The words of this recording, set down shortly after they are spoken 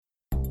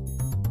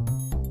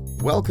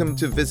Welcome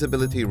to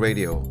Visibility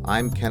Radio.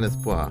 I'm Kenneth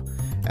Pua,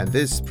 and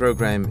this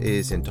program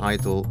is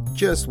entitled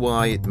Just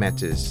Why It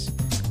Matters.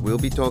 We'll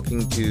be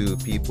talking to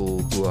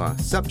people who are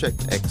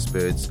subject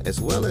experts as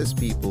well as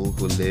people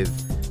who live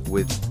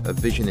with a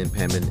vision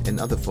impairment and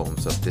other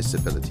forms of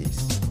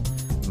disabilities.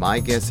 My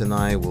guests and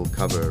I will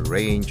cover a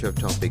range of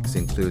topics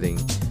including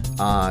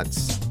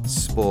arts,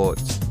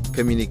 sport,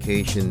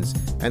 communications,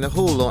 and a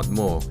whole lot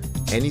more.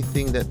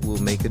 Anything that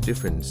will make a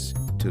difference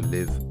to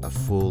live a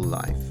full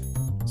life.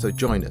 So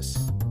join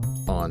us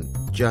on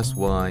Just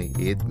Why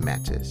It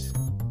Matters.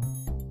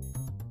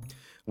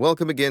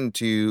 Welcome again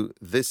to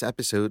this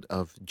episode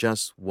of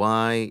Just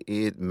Why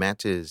It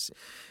Matters.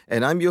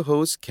 And I'm your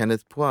host,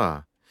 Kenneth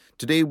Pua.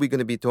 Today we're going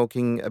to be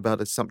talking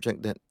about a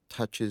subject that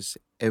touches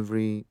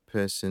every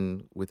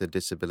person with a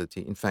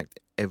disability. In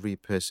fact, every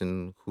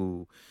person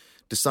who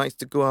decides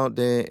to go out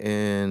there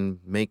and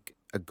make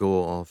a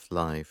go of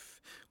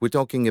life. We're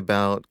talking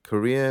about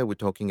career, we're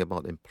talking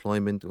about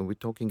employment, and we're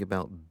talking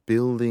about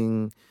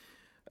building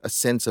a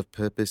sense of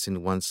purpose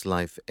in one's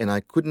life. And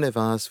I couldn't have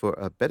asked for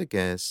a better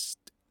guest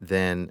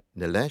than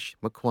Nilesh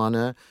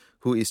Makwana,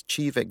 who is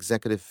Chief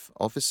Executive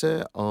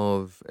Officer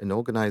of an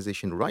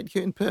organization right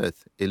here in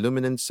Perth,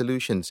 Illuminence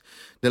Solutions.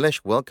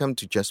 Nilesh, welcome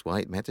to Just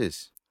Why It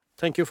Matters.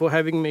 Thank you for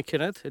having me,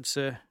 Kenneth. It's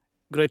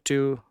great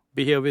to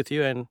be here with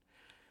you and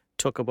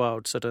talk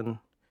about certain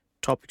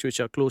topics which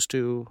are close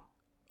to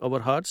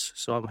our hearts.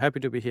 So I'm happy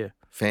to be here.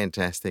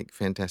 Fantastic.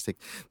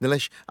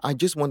 Nilesh, I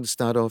just want to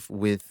start off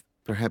with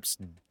perhaps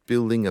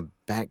building a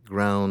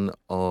background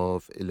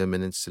of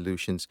Illuminance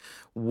Solutions.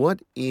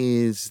 What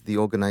is the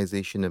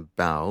organization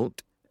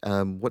about?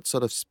 What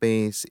sort of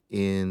space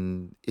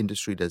in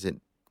industry does it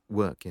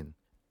work in?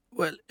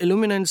 Well,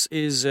 Illuminance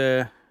is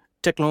a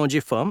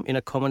technology firm in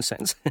a common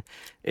sense.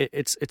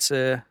 It's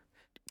a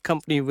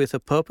company with a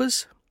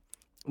purpose.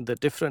 The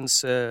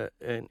difference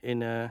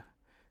in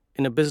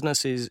a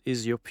business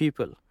is your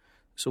people.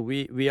 So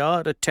we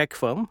are a tech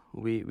firm.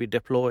 We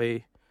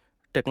deploy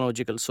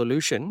technological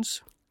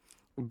solutions,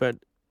 but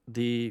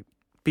the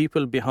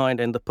people behind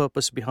and the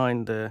purpose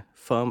behind the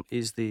firm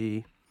is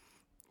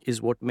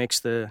what makes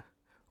the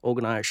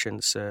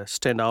organizations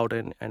stand out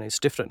and it's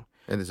different.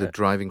 And there's a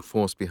driving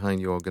force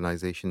behind your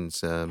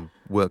organization's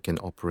work and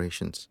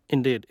operations.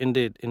 Indeed.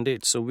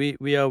 So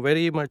we are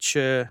very much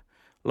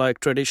like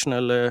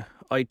traditional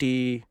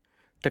IT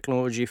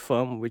technology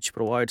firm, which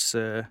provides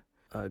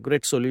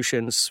great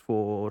solutions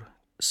for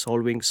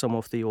solving some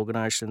of the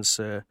organization's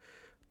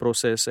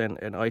process and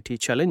IT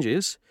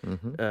challenges.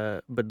 Mm-hmm.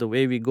 But the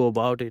way we go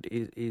about it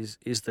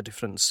is the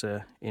difference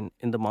in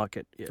the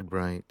market. Yeah.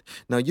 Right.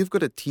 Now, you've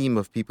got a team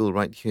of people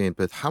right here in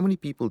Perth. How many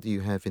people do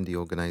you have in the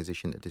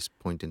organization at this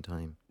point in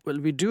time? Well,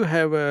 we do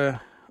have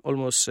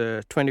almost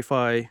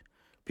 25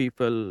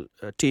 people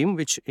team,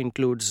 which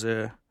includes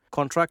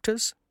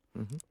contractors.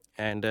 Mm-hmm.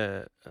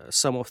 And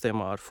some of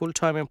them are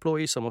full-time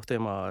employees, some of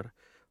them are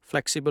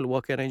flexible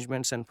work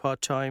arrangements and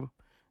part-time,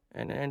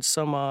 and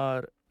some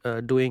are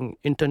doing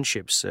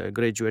internships,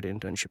 graduate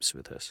internships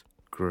with us.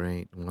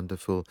 Great,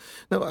 wonderful.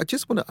 Now, I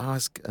just want to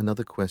ask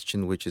another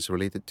question which is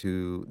related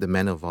to the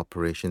manner of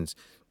operations,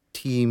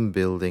 team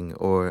building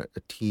or a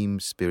team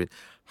spirit.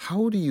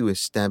 How do you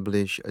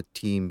establish a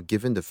team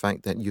given the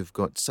fact that you've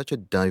got such a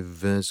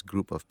diverse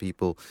group of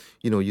people?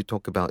 You know, you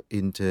talk about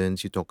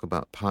interns, you talk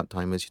about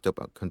part-timers, you talk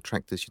about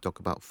contractors, you talk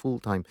about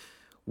full-time.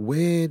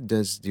 Where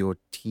does your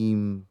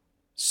team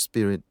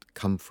spirit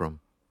come from?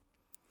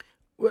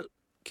 Well,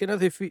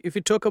 Kenneth, if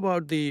we talk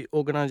about the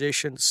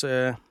organization's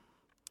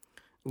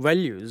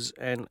values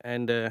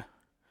and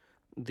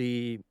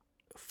the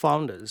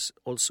founders,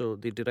 also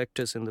the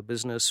directors in the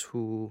business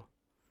who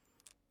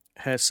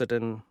has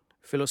certain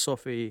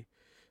philosophy,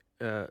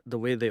 the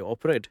way they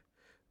operate,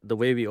 the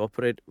way we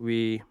operate,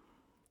 we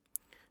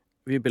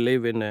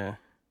believe in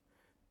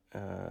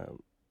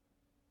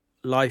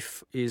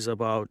life is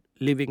about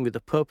living with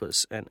a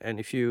purpose, and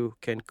if you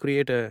can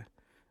create a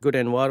good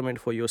environment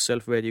for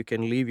yourself where you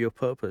can live your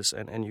purpose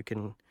and you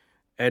can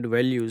add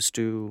values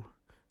to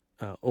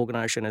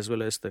organization as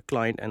well as the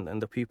client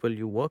and the people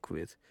you work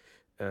with,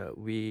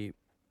 we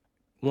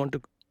want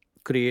to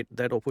create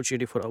that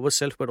opportunity for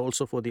ourselves but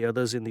also for the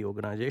others in the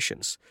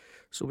organizations.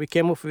 So we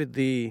came up with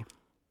the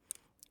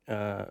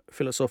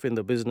philosophy in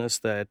the business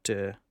that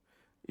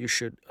you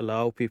should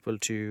allow people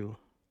to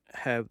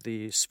have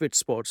the sweet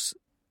spots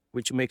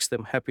which makes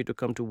them happy to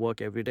come to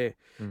work every day.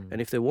 And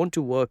if they want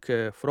to work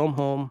from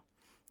home,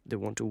 they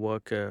want to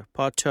work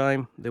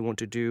part-time, they want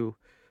to do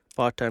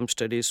part-time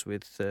studies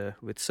with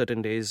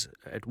certain days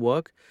at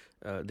work,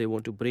 they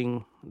want to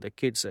bring the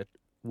kids at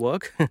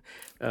work,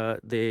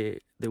 they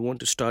want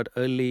to start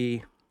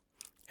early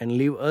and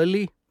leave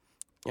early,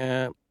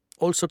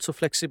 all sorts of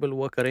flexible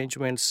work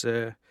arrangements.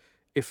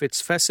 If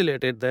it's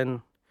facilitated,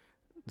 then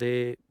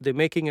they're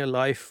making a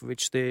life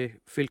which they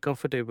feel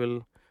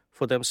comfortable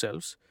for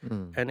themselves,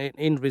 and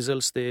in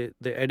results they're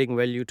adding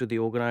value to the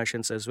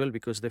organizations as well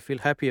because they feel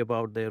happy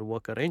about their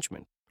work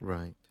arrangement.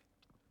 Right.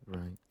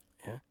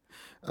 Yeah.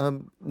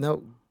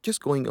 Now,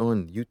 just going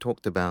on, you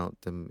talked about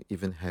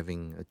even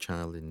having a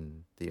child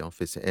in the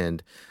office,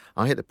 and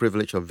I had the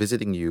privilege of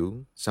visiting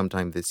you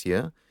sometime this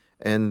year,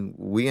 and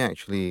we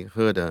actually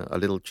heard a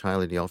little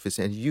child in the office,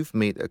 and you've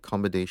made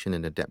accommodation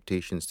and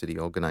adaptations to the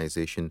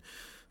organization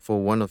for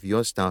one of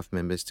your staff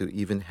members to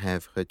even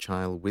have her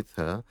child with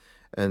her.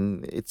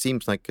 And it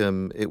seems like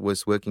it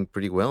was working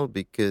pretty well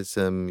because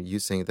you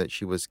saying that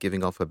she was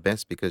giving off her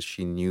best because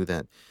she knew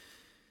that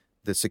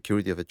the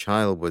security of a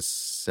child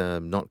was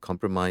not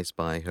compromised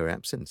by her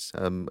absence.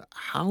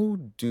 How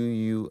do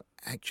you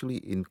actually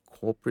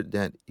incorporate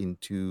that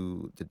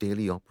into the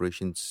daily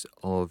operations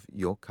of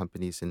your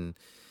companies and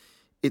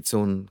its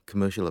own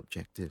commercial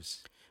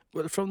objectives?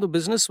 Well, from the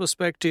business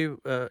perspective,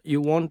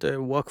 you want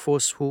a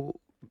workforce who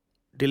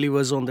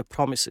delivers on the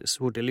promises,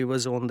 who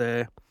delivers on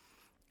their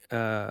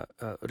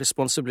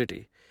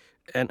responsibility,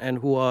 and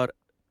who are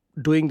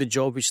doing the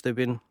job which they've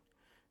been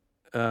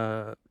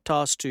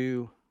tasked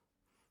to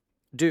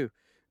do.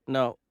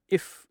 Now,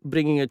 if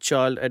bringing a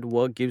child at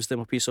work gives them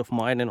a peace of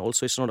mind and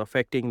also it's not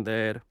affecting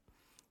their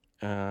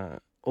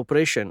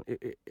operation,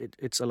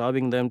 it's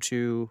allowing them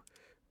to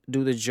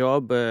do the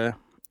job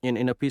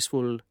in a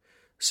peaceful,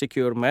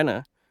 secure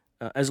manner,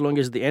 as long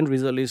as the end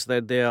result is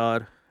that they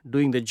are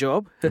doing the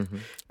job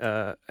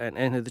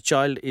and the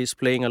child is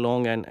playing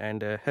along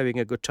and having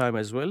a good time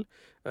as well.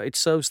 It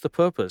serves the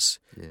purpose.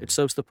 Yeah. It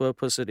serves the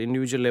purpose at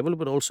individual level,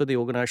 but also the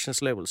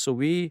organization's level. So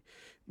we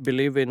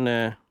believe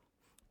in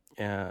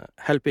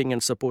helping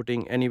and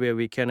supporting anywhere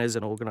we can as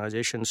an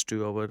organizations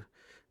to our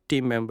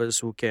team members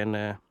who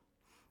can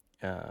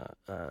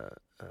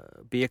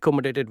be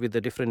accommodated with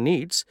the different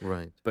needs.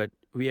 Right. But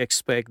we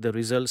expect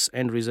the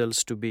end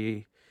results to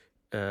be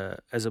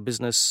as a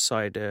business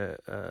side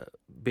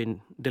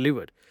been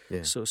delivered.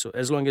 Yeah. So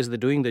as long as they're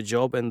doing the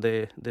job and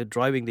they're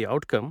driving the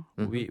outcome,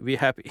 we're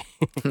happy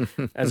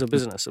as a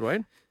business,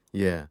 right?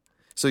 Yeah.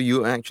 So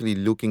you're actually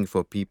looking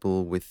for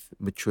people with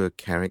mature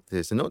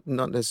characters, and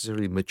not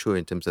necessarily mature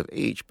in terms of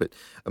age, but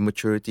a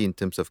maturity in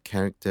terms of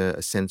character,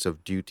 a sense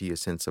of duty, a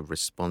sense of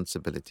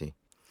responsibility.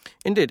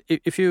 Indeed.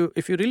 If you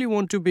really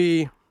want to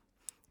be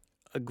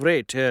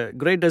great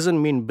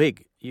doesn't mean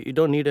big. You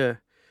don't need a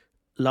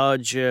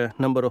large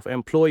number of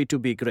employees to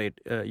be great.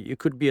 You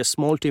could be a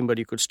small team, but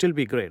you could still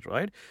be great,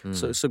 right?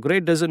 So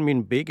great doesn't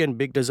mean big, and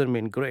big doesn't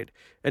mean great.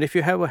 And if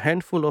you have a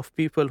handful of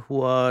people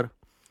who are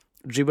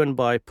driven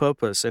by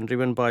purpose and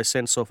driven by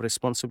sense of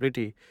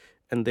responsibility,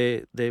 and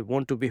they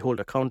want to be held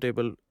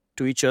accountable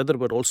to each other,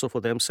 but also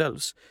for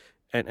themselves,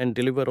 and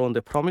deliver on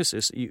the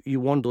promises, you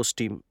want those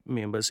team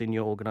members in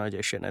your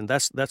organization. And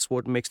that's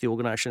what makes the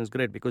organizations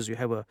great, because you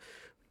have a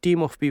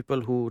team of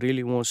people who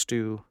really wants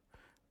to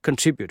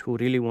contribute, who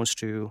really wants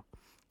to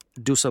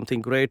do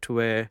something great,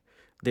 where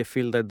they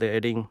feel that they're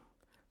adding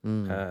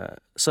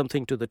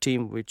something to the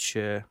team which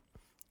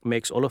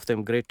makes all of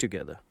them great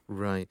together.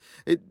 Right.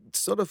 It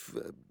sort of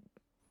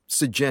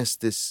suggests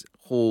this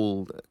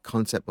whole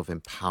concept of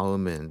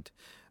empowerment,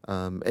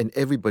 and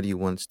everybody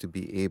wants to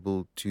be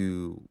able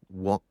to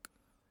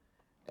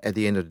at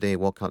the end of the day,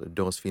 walk out the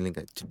doors feeling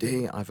that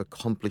today I've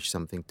accomplished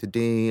something.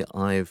 Today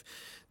I've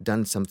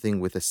done something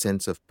with a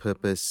sense of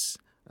purpose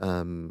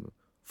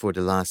for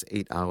the last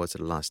 8 hours, or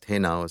the last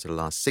 10 hours, or the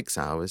last 6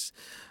 hours.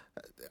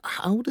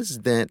 How does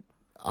that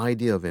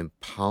idea of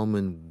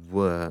empowerment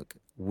work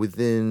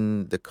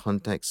within the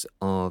context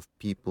of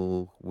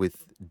people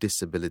with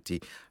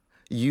disability?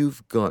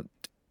 You've got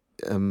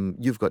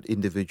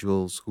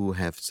individuals who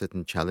have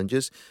certain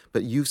challenges,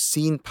 but you've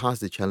seen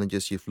past the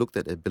challenges, you've looked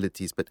at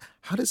abilities, but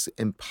how does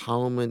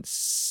empowerment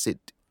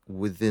sit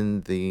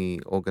within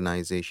the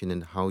organization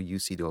and how you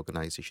see the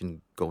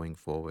organization going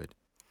forward?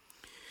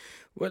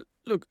 Well,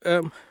 look,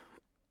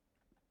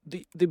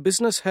 the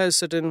business has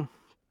certain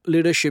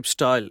leadership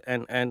style,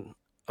 and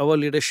our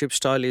leadership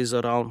style is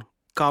around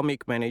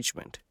karmic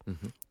management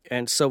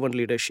and servant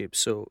leadership.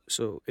 So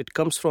it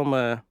comes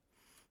from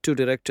two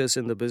directors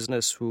in the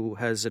business who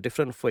has a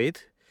different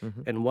faith,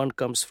 and one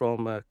comes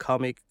from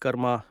karmic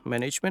karma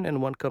management, and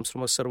one comes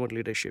from a servant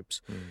leadership.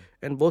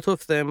 And both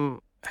of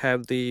them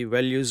have the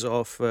values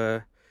of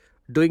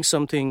doing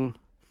something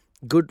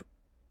good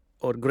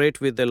or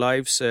great with their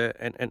lives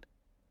and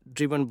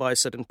driven by a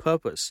certain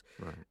purpose.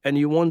 Right. And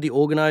you want the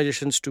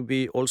organizations to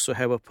be also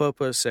have a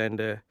purpose and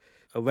a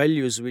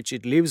values which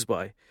it lives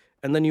by.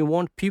 And then you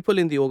want people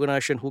in the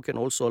organization who can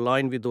also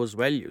align with those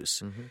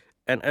values.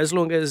 And as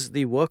long as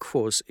the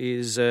workforce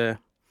is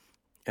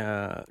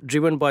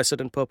driven by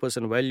certain purpose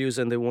and values,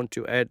 and they want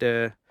to add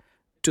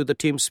to the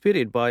team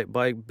spirit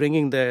by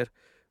bringing their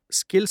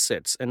skill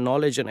sets and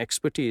knowledge and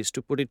expertise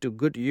to put it to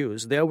good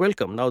use, they are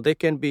welcome. Now, they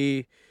can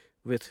be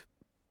with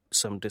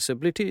some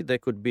disability, they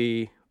could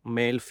be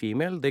male,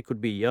 female, they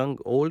could be young,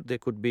 old, they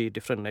could be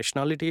different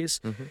nationalities.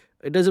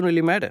 It doesn't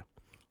really matter.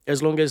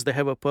 As long as they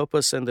have a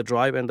purpose and the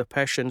drive and the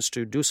passions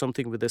to do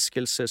something with the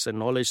skill sets and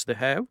knowledge they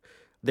have,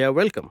 they are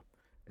welcome.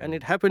 And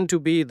it happened to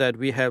be that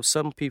we have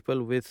some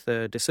people with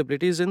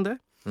disabilities in there,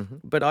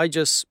 but I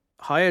just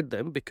hired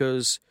them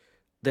because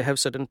they have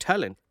certain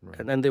talent,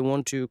 and they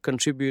want to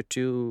contribute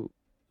to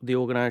the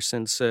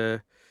organization's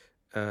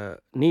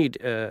need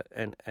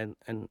and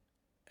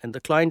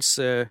the client's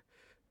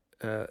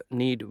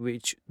need,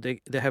 which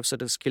they have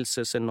certain skill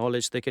sets and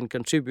knowledge they can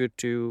contribute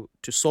to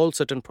solve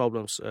certain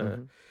problems.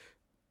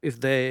 If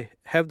they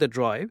have the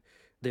drive,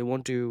 they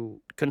want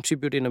to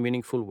contribute in a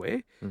meaningful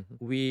way,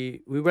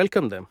 we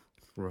welcome them.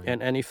 Right.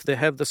 And if they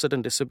have the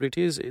certain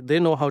disabilities, they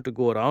know how to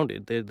go around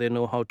it. They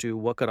know how to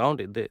work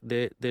around it.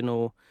 They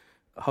know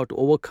how to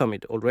overcome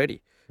it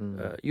already.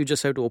 You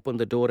just have to open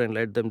the door and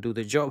let them do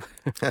the job.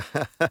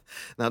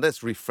 Now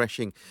that's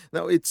refreshing.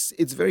 Now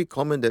it's very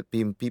common that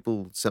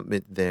people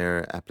submit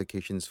their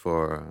applications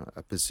for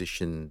a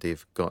position.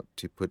 They've got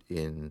to put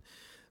in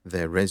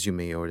their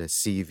resume or their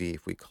CV,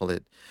 if we call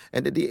it.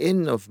 And at the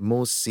end of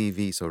most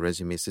CVs or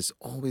resumes, there's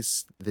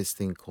always this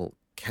thing called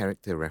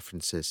character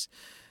references.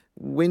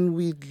 When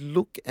we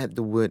look at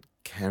the word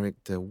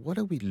character, what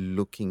are we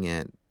looking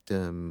at?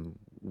 Do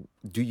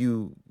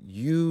you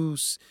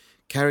use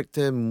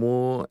character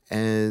more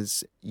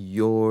as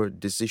your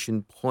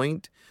decision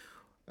point,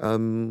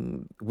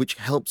 which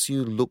helps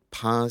you look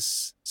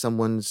past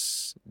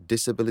someone's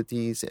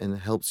disabilities and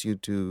helps you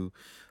to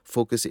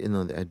focus in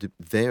on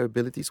their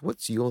abilities?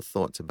 What's your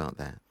thoughts about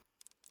that?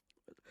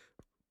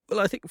 Well,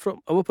 I think from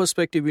our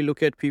perspective, we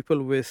look at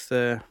people with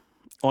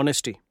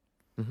honesty.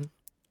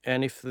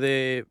 And if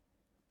they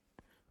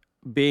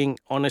being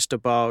honest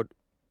about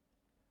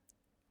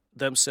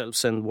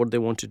themselves and what they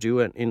want to do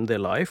and in their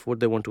life, what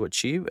they want to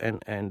achieve,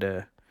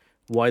 and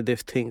why they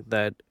think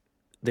that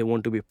they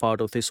want to be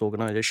part of this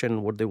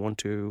organization, what they want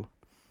to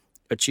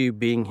achieve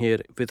being here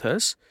with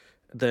us,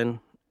 then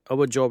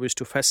our job is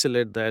to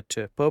facilitate that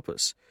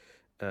purpose.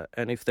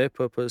 And if their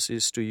purpose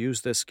is to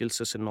use their skill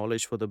sets and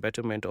knowledge for the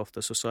betterment of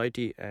the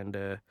society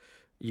and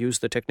use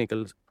the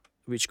technical,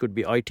 which could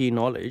be IT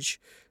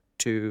knowledge,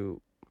 to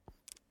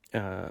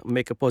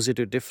make a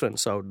positive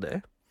difference out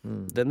there,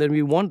 then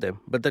we want them.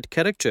 But that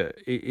character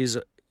is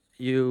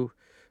you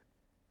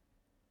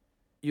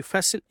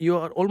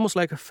are almost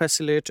like a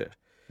facilitator,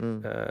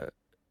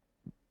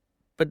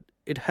 but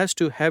it has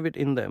to have it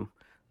in them.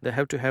 They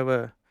have to have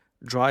a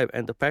drive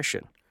and the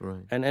passion,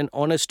 right, and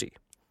honesty.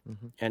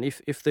 And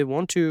if they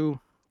want to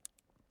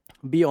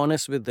be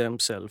honest with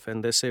themselves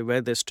and they say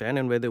where they stand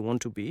and where they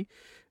want to be,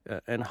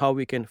 and how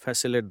we can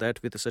facilitate that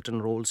with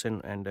certain roles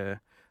and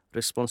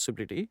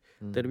responsibility,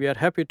 then we are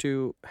happy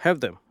to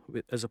have them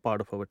as a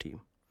part of our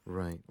team.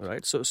 Right.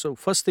 So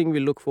first thing we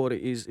look for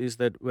is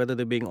that whether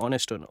they're being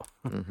honest or not.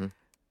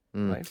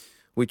 Right.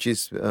 Which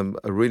is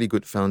a really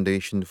good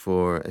foundation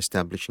for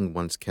establishing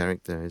one's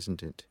character,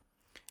 isn't it?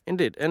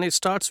 Indeed, and it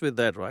starts with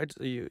that, right?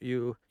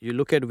 You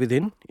look at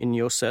within in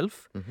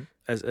yourself,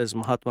 as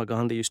Mahatma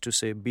Gandhi used to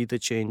say, "Be the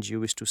change you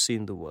wish to see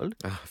in the world."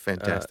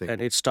 Fantastic.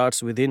 And it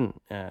starts within,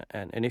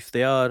 and if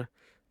they are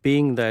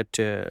being that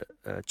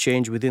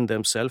change within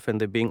themselves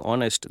and they're being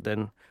honest,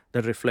 then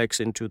that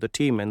reflects into the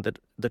team, and that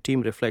the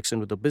team reflects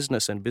into the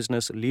business, and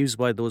business lives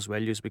by those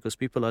values because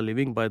people are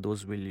living by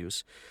those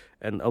values.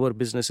 And our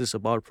business is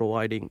about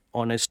providing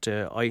honest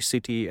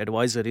ICT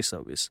advisory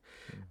service.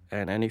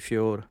 And if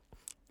your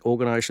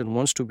organization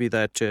wants to be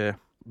that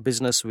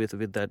business with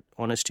that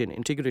honesty and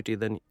integrity,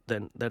 then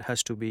that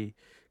has to be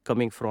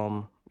coming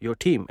from your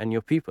team and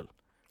your people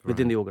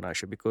within the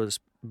organization, because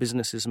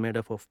business is made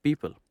up of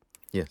people.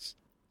 Yes.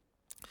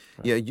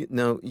 Yeah,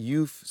 now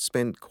you've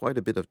spent quite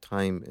a bit of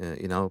time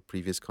in our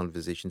previous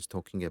conversations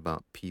talking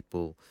about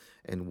people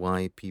and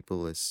why the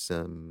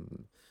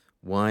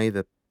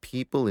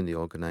people in the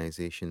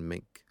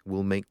organization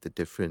will make the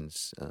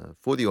difference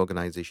for the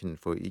organization and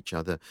for each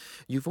other.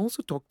 You've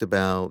also talked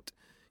about,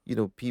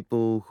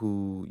 people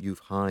who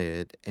you've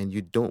hired and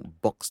you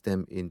don't box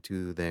them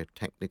into their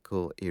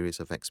technical areas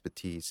of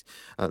expertise.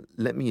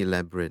 Let me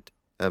elaborate.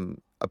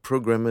 A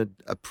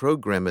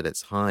programmer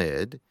that's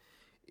hired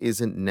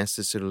isn't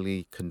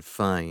necessarily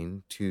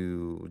confined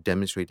to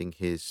demonstrating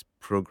his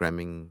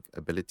programming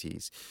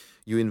abilities.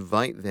 You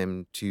invite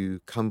them to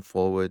come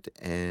forward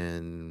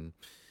and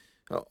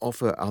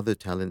offer other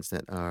talents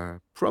that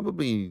are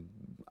probably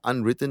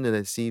unwritten in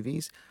their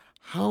CVs.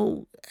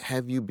 How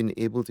have you been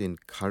able to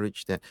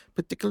encourage that,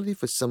 particularly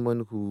for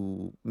someone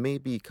who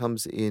maybe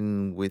comes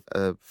in with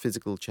a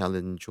physical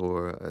challenge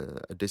or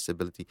a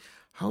disability?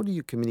 How do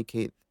you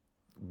communicate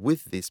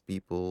with these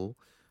people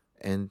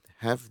and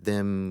have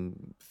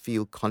them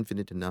feel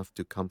confident enough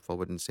to come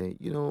forward and say,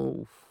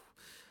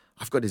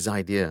 I've got this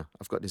idea.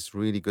 I've got this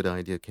really good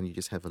idea. Can you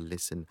just have a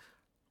listen?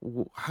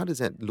 How does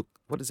that look?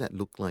 What does that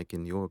look like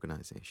in your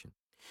organization?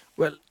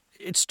 Well,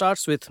 it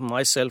starts with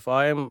myself.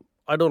 I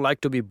don't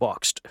like to be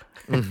boxed.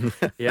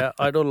 Yeah,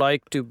 I don't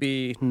like to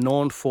be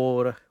known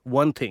for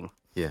one thing.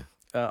 Yeah.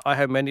 I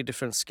have many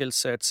different skill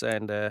sets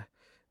and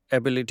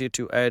ability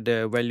to add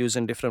values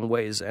in different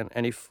ways.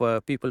 And if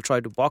people try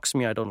to box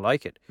me, I don't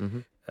like it.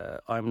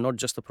 I'm not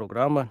just the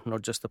programmer,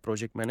 not just the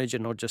project manager,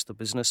 not just the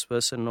business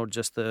person, not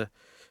just the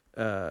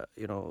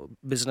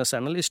business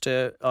analyst.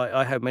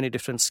 I have many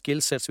different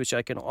skill sets which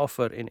I can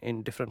offer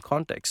in different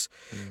contexts.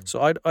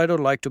 So I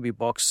don't like to be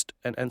boxed.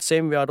 And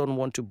same way, I don't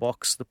want to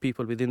box the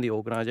people within the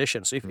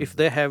organization. So if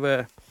they have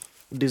a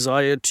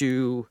desire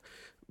to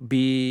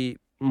be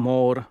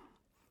more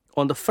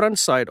on the front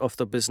side of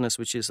the business,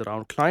 which is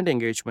around client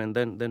engagement,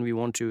 then we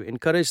want to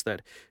encourage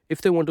that.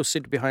 If they want to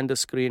sit behind the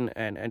screen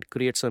and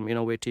create some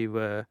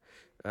innovative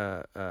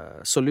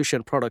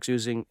solution products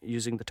using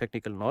the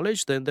technical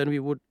knowledge, then we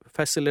would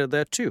facilitate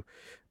that too.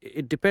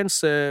 It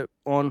depends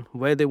on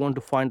where they want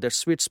to find their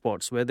sweet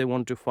spots, where they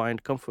want to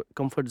find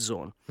comfort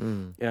zone.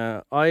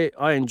 I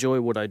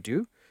enjoy what I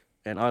do,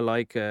 and I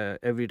like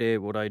every day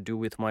what I do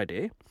with my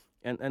day.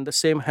 And the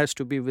same has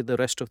to be with the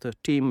rest of the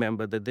team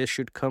member, that they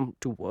should come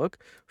to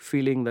work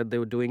feeling that they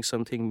were doing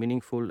something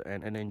meaningful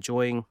and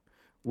enjoying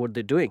what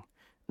they're doing.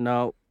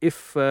 Now,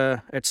 if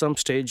at some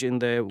stage in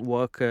their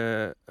work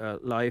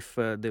life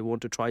they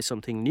want to try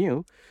something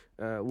new,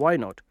 why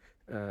not?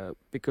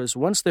 Because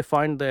once they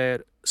find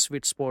their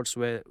sweet spots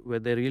where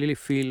they really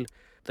feel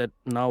that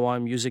now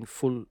I'm using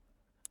full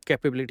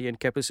capability and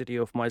capacity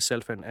of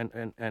myself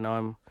and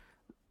I'm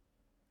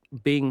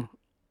being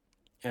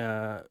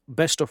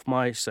best of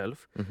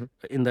myself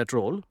in that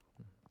role,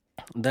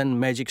 then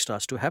magic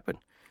starts to happen.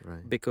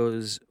 Right.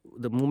 Because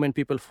the moment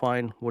people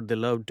find what they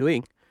love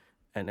doing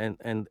and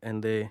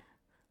they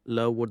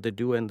love what they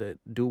do and they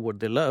do what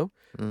they love,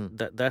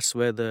 that's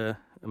where the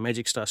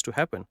magic starts to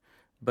happen.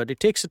 But it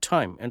takes a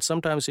time, and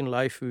sometimes in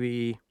life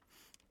we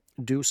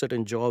do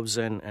certain jobs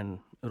and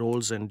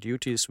roles and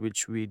duties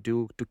which we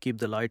do to keep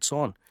the lights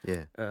on.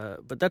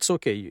 But that's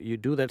okay. You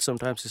do that,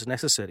 sometimes it's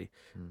necessary.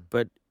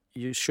 But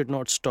you should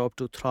not stop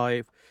to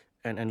thrive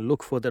and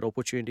look for that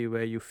opportunity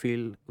where you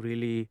feel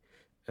really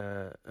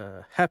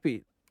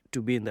happy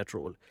to be in that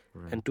role.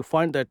 Right. And to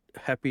find that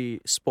happy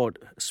spot,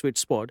 sweet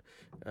spot,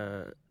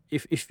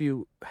 if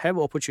you have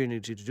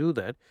opportunity to do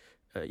that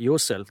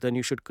yourself, then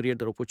you should create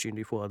that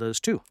opportunity for others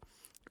too.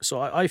 So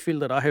I feel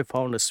that I have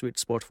found a sweet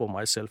spot for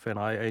myself, and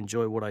I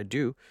enjoy what I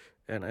do,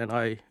 and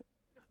I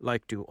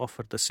like to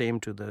offer the same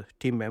to the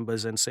team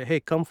members and say, hey,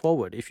 come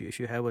forward. If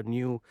you have a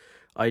new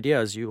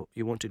ideas, you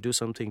want to do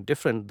something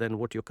different than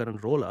what your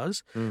current role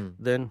is,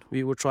 then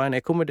we would try and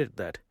accommodate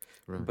that.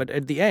 Right. But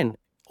at the end,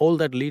 all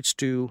that leads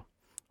to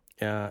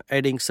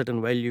adding certain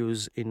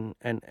values in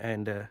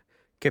and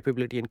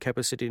capability and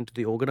capacity into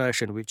the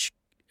organization, which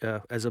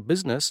as a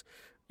business,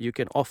 you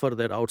can offer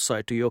that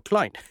outside to your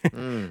client.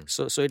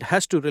 So it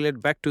has to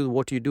relate back to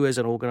what you do as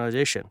an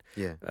organization.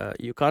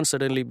 You can't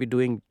suddenly be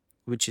doing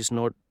which is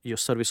not your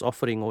service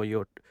offering or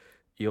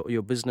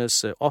your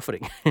business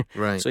offering.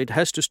 Right. So it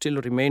has to still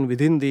remain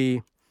within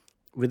the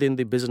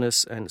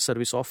business and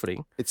service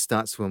offering. It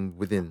starts from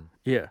within.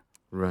 Yeah.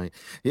 Right.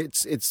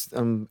 It's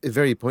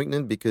very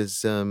poignant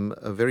because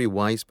a very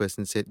wise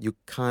person said, you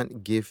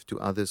can't give to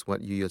others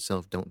what you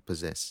yourself don't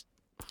possess.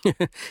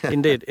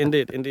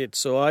 Indeed.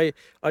 So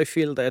I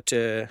feel that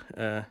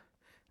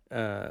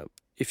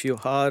if you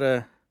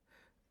are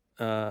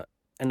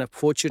in a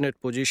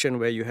fortunate position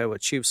where you have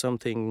achieved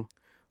something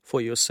for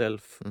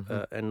yourself,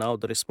 and now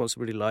the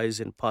responsibility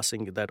lies in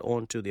passing that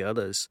on to the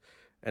others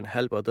and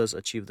help others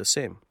achieve the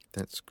same.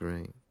 That's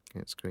great.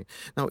 That's great.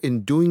 Now,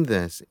 in doing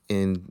this,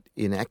 in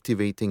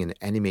activating and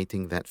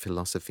animating that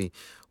philosophy,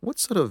 what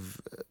sort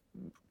of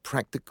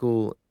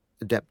practical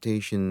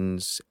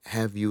adaptations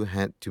have you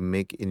had to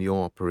make in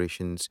your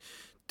operations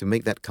to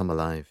make that come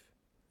alive?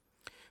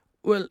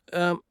 Well,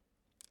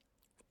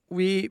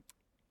 we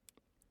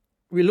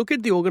look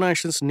at the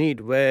organization's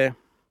need where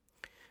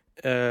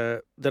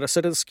there are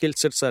certain skill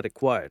sets are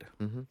required.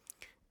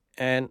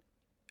 And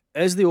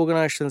as the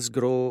organizations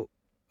grow,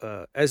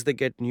 as they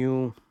get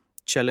new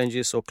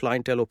challenges or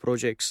clientele or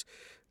projects,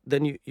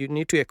 then you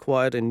need to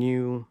acquire a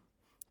new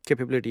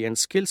capability and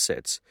skill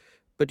sets.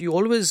 But you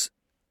always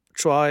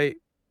try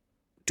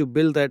to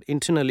build that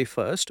internally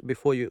first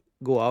before you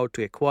go out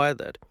to acquire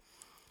that.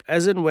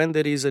 As and when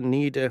there is a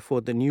need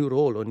for the new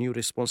role or new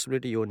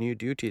responsibility or new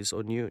duties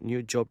or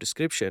new job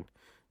description,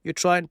 you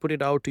try and put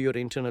it out to your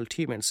internal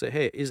team and say,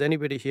 hey, is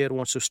anybody here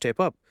wants to step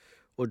up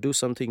or do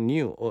something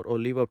new or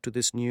live up to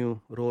this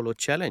new role or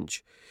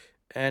challenge?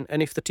 And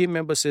if the team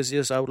member says,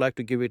 yes, I would like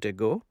to give it a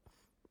go,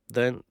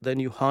 then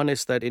you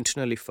harness that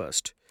internally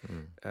first.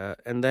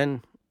 And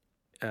then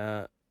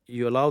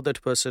you allow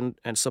that person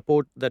and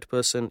support that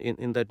person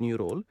in that new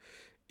role.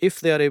 If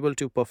they are able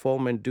to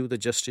perform and do the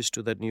justice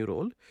to that new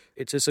role,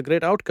 it's a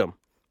great outcome.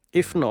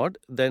 If not,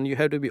 then you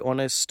have to be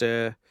honest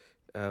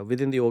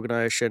within the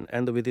organization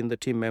and within the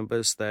team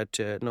members that,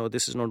 no,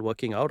 this is not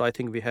working out. I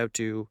think we have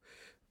to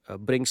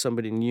bring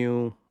somebody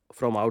new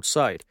from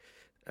outside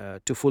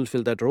to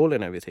fulfill that role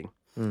and everything.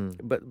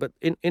 But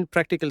in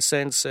practical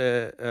sense,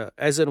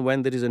 as and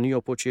when there is a new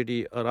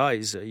opportunity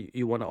arise,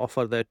 you want to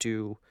offer that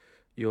to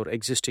your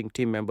existing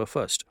team member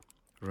first.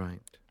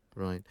 Right.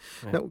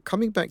 Now,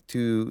 coming back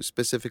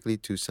specifically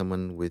to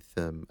someone with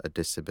a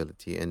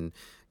disability, and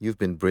you've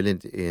been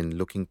brilliant in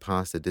looking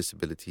past the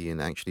disability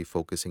and actually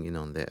focusing in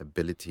on their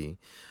ability.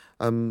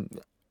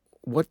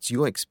 What's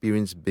your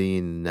experience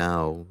been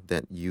now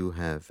that you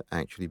have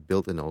actually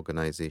built an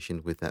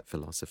organization with that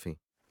philosophy?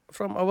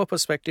 From our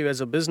perspective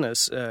as a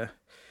business,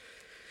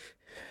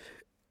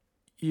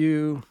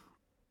 you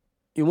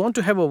want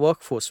to have a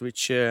workforce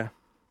which are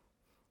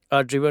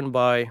driven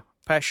by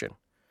passion.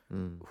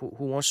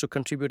 who wants to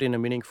contribute in a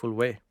meaningful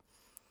way.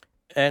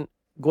 And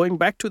going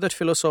back to that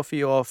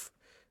philosophy of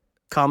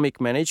karmic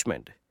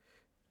management,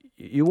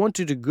 you want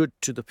to do good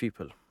to the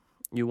people.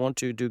 You want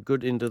to do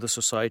good into the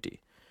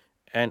society.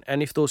 And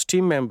if those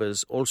team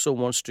members also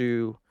wants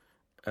to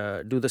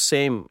do the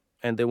same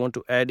and they want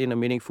to add in a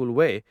meaningful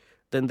way,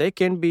 then they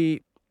can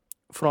be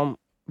from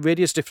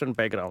various different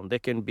backgrounds. They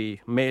can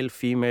be male,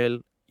 female,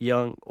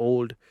 young,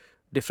 old,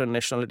 different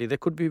nationality. They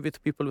could be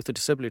with people with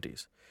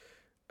disabilities.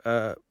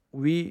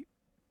 We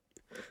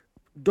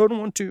don't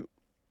want to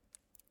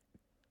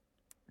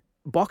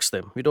box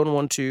them. We don't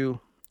want to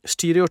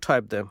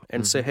stereotype them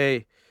and say,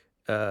 hey,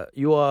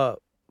 you are a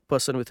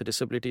person with a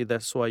disability,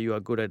 that's why you are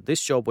good at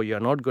this job or you are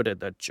not good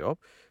at that job.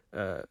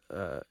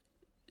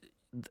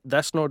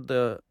 That's not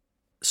the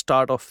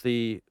start of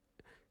the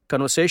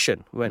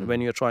conversation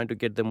when you're trying to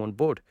get them on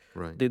board.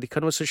 Right. The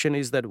conversation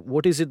is that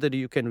what is it that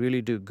you can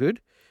really do good?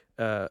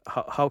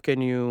 How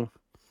can you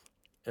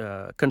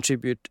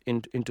contribute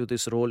into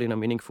this role in a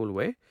meaningful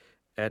way?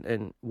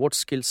 And what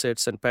skill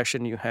sets and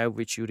passion you have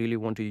which you really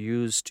want to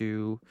use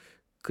to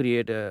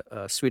create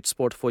a sweet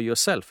spot for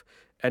yourself.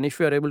 And if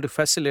you are able to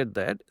facilitate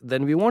that,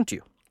 then we want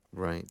you.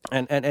 Right.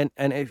 And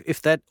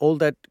if that all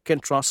that can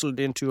translate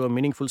into a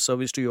meaningful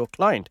service to your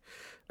client,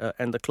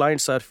 and the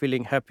clients are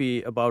feeling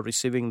happy about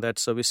receiving that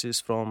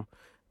services from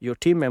your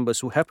team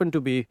members who happen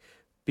to be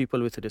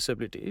people with a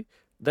disability,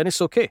 then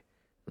it's okay,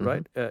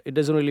 right? It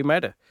doesn't really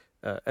matter.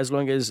 As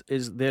long as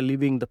they're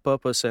living the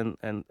purpose and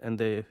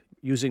they're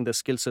using the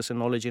skill sets and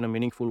knowledge in a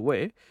meaningful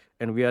way,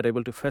 and we are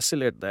able to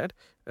facilitate that,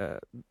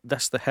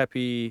 that's the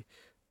happy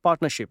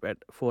partnership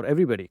for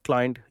everybody,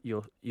 client,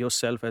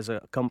 yourself as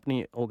a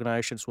company,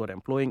 organizations who are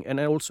employing, and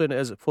also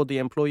as for the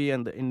employee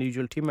and the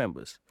individual team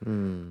members.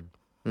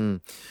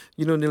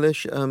 You know,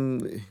 Nilesh,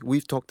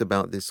 we've talked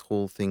about this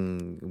whole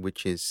thing,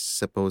 which is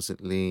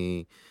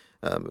supposedly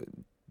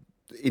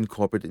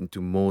incorporated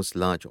into most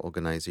large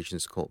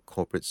organizations, called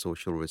corporate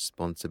social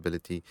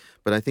responsibility.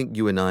 But I think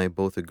you and I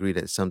both agree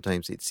that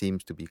sometimes it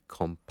seems to be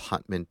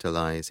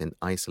compartmentalized and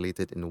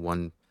isolated in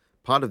one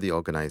part of the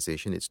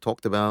organization. It's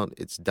talked about,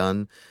 it's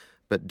done,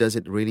 but does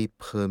it really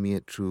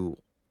permeate through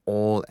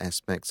all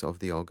aspects of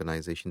the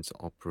organization's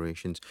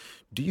operations?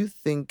 Do you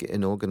think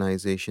an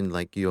organization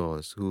like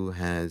yours, who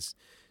has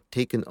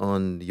taken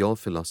on your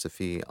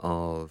philosophy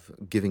of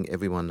giving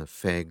everyone a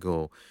fair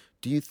go,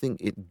 do you think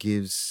it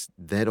gives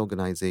that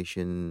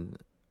organization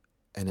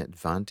an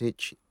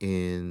advantage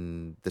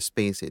in the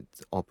space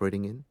it's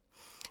operating in?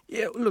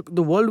 Yeah, look,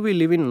 the world we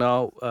live in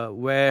now,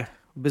 where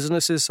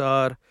businesses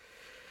are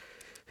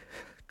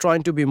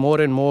trying to be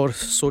more and more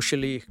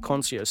socially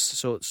conscious,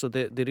 so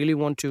they really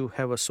want to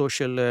have a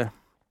social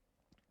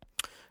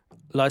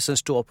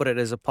license to operate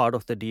as a part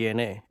of the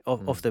DNA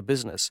of the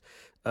business.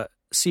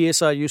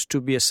 CSR used to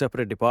be a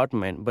separate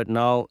department, but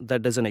now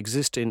that doesn't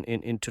exist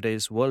in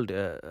today's world.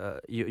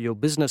 Your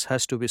business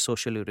has to be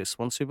socially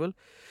responsible.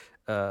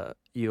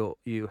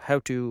 You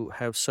have to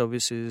have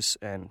services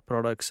and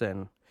products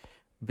and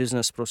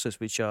business process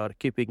which are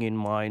keeping in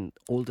mind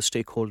all the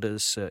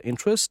stakeholders'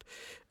 interest.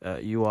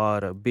 You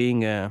are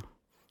being a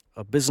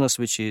business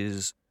which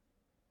is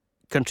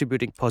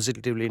contributing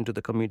positively into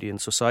the community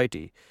and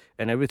society,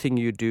 and everything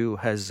you do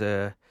has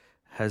a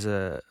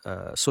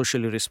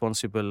socially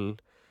responsible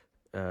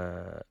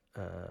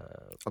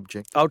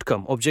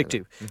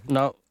objective.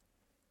 Now,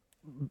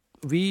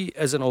 we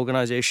as an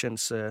organization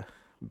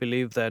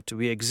believe that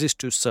we exist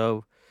to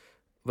serve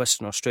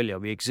Western Australia.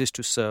 We exist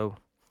to serve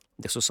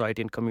the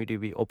society and community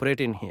we operate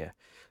in here.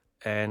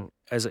 And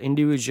as an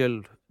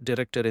individual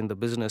director in the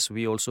business,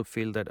 we also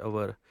feel that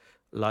our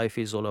life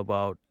is all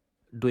about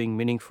doing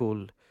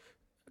meaningful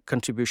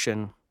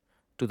contribution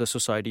to the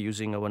society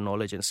using our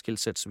knowledge and skill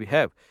sets we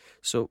have.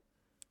 So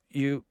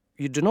you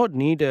do not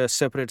need a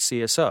separate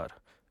CSR.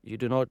 You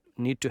do not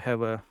need to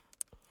have a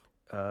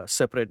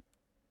separate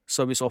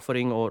service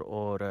offering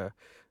or a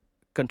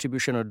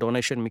contribution or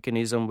donation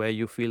mechanism where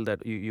you feel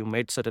that you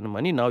made certain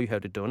money, now you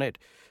have to donate.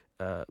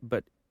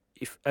 But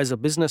if as a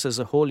business as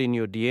a whole in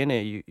your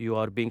DNA, you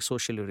are being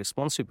socially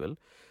responsible,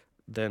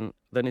 then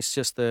it's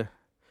just the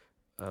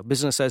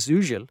business as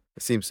usual.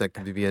 It seems like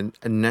it would be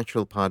a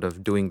natural part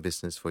of doing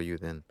business for you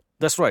then.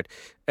 That's right.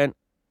 And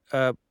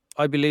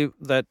I believe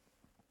that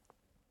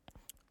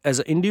as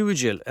an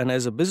individual and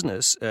as a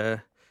business,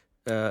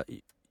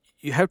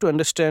 you have to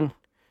understand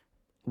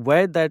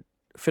where that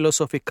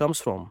philosophy comes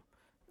from.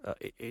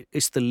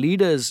 It's the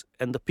leaders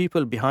and the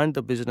people behind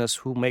the business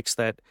who makes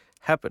that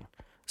happen.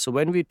 So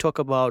when we talk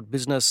about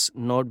business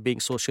not being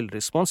socially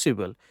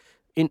responsible,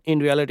 in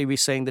reality, we're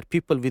saying that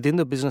people within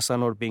the business are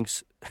not being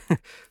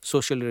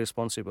socially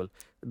responsible.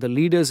 The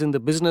leaders in the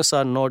business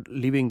are not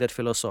living that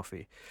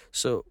philosophy.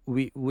 So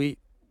we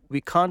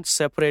can't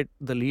separate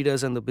the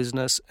leaders and the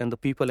business and the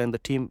people and the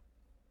team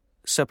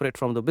separate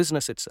from the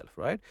business itself,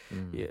 right?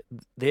 Yeah,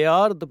 they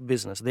are the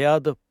business.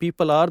 The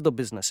people are the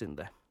business in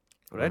there,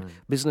 right?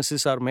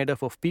 Businesses are made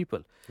up of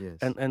people. Yes.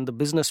 And the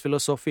business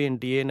philosophy and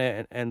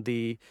DNA and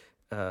the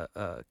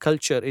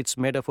culture, it's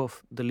made up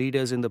of the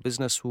leaders in the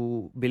business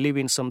who believe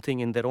in something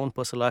in their own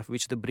personal life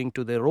which they bring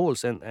to their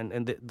roles,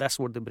 and that's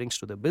what they brings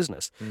to the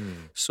business.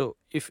 So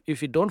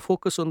if you don't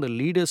focus on the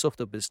leaders of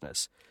the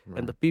business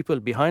and the people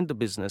behind the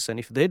business, and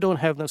if they don't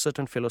have a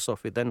certain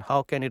philosophy, then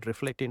how can it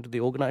reflect into the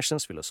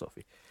organization's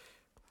philosophy?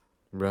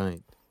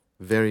 Right.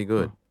 Very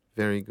good.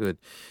 Very good.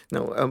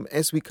 Now,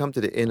 as we come to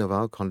the end of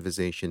our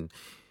conversation,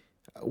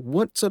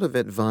 what sort of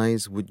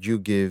advice would you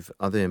give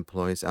other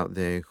employees out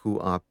there who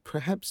are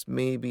perhaps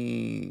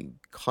maybe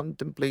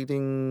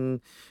contemplating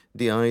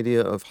the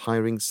idea of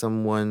hiring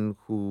someone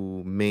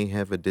who may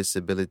have a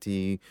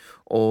disability,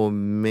 or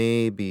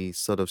maybe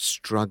sort of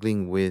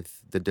struggling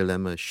with the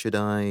dilemma, should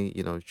I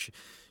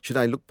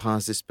look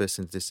past this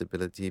person's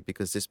disability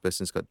because this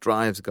person's got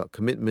drives, got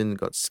commitment,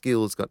 got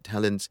skills, got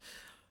talents?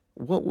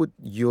 What would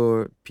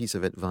your piece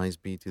of advice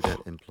be to that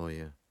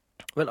employer?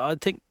 Well, I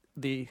think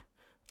the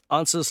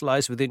answers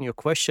lies within your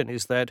question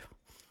is that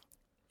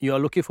you are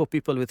looking for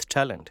people with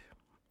talent.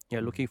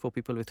 You're looking for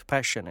people with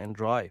passion and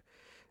drive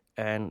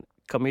and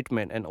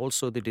commitment, and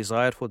also the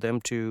desire for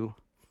them to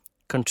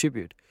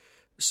contribute.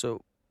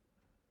 So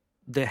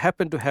they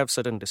happen to have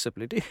certain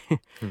disability.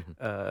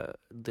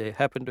 They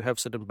happen to have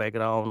certain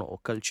background or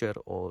culture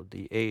or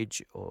the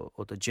age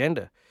or the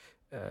gender.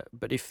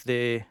 But if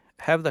they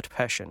have that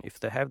passion, if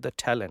they have that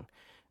talent,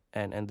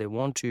 and they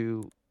want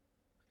to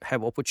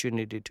have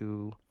opportunity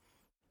to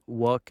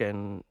work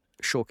and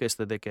showcase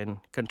that they can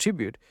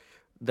contribute,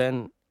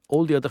 then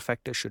all the other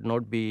factors should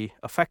not be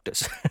a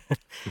factors.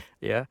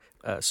 Yeah.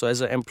 So as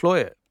an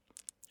employer,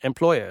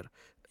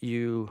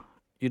 you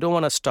don't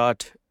want to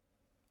start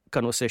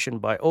conversation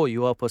by, oh,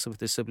 you are a person with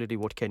disability,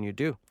 what can you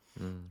do?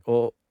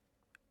 Or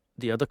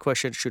the other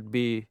question should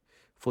be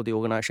for the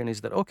organization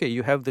is that, okay,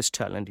 you have this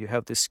talent, you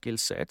have these skill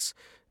sets,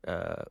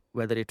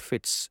 whether it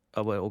fits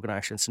our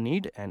organization's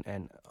need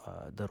and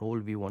the role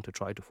we want to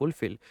try to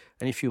fulfill.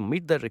 And if you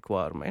meet that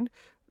requirement,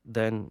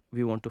 then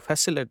we want to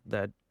facilitate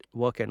that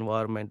work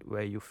environment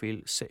where you feel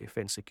safe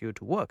and secure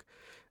to work.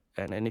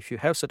 And if you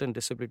have certain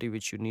disability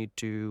which you need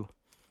to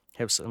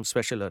have some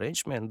special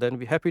arrangement, then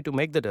we're happy to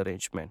make that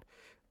arrangement.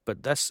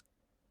 But that's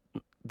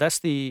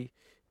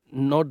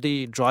not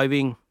the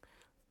driving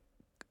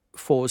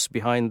force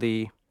behind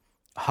the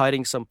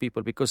hiring some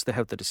people because they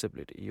have the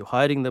disability. You're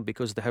hiring them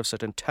because they have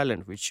certain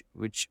talent which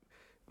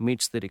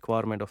meets the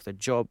requirement of the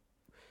job,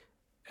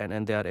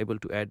 and they are able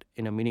to add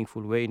in a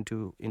meaningful way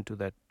into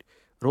that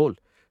role.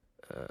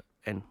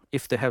 And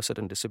if they have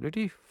certain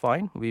disability,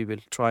 fine, we will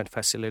try and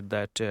facilitate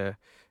that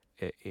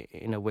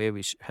in a way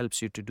which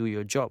helps you to do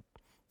your job.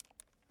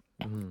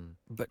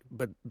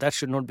 But that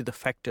should not be the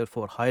factor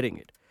for hiring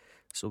it.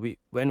 So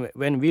when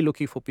we're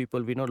looking for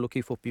people, we're not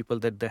looking for people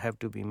that they have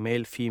to be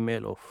male,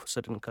 female, of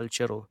certain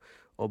culture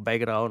or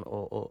background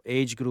or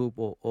age group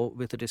or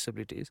with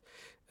disabilities.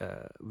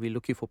 We're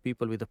looking for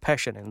people with the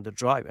passion and the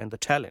drive and the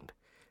talent.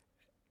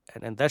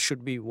 And that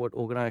should be what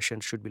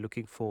organizations should be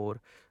looking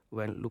for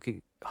when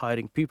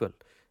hiring people.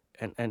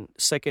 And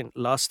second,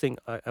 last thing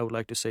I would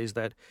like to say is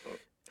that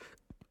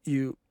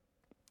you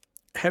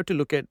have to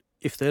look at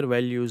if their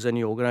values and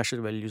your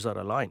organizational values are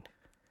aligned.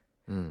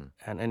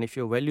 And if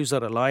your values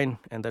are aligned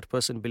and that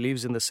person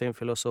believes in the same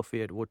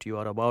philosophy at what you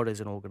are about as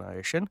an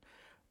organization,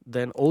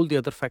 then all the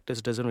other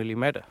factors doesn't really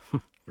matter.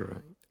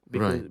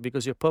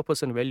 Because your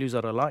purpose and values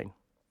are aligned.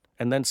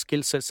 And then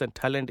skill sets and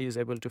talent is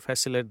able to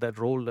facilitate that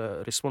role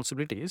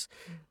responsibilities.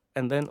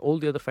 And then all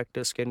the other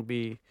factors can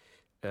be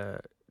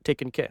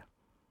taken care.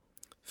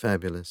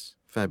 Fabulous.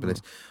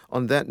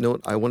 On that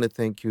note, I want to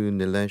thank you,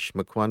 Nilesh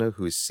Makwana,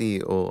 who is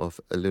CEO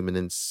of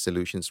Illuminence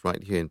Solutions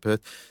right here in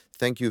Perth.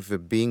 Thank you for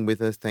being with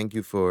us. Thank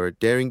you for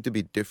daring to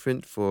be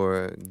different,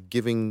 for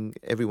giving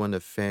everyone a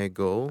fair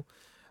go,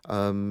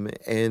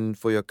 and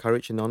for your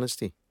courage and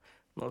honesty.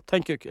 Well,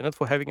 thank you, Kenneth,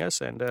 for having us.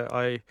 And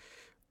I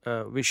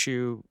wish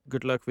you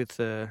good luck with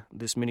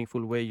this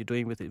meaningful way you're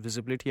doing with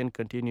visibility, and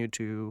continue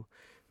to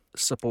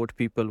support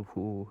people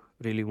who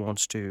really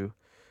wants to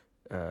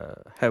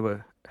have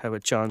a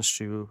chance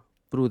to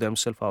prove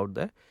themselves out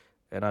there.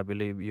 And I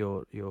believe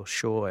your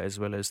show as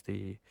well as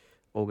the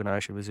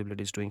organization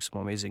Visibility is doing some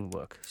amazing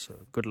work. So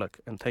good luck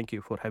and thank you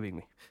for having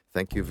me.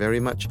 Thank you very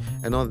much.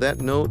 And on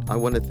that note, I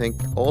want to thank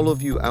all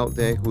of you out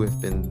there who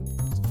have been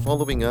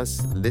following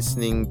us,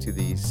 listening to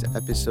these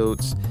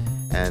episodes,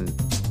 and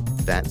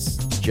that's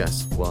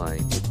just why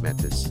it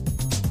matters.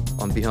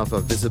 On behalf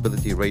of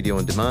Visibility Radio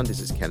On Demand, this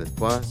is Kenneth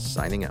Pua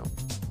signing out.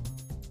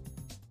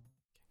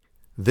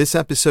 This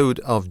episode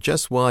of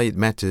Just Why It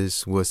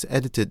Matters was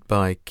edited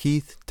by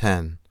Keith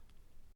Tan.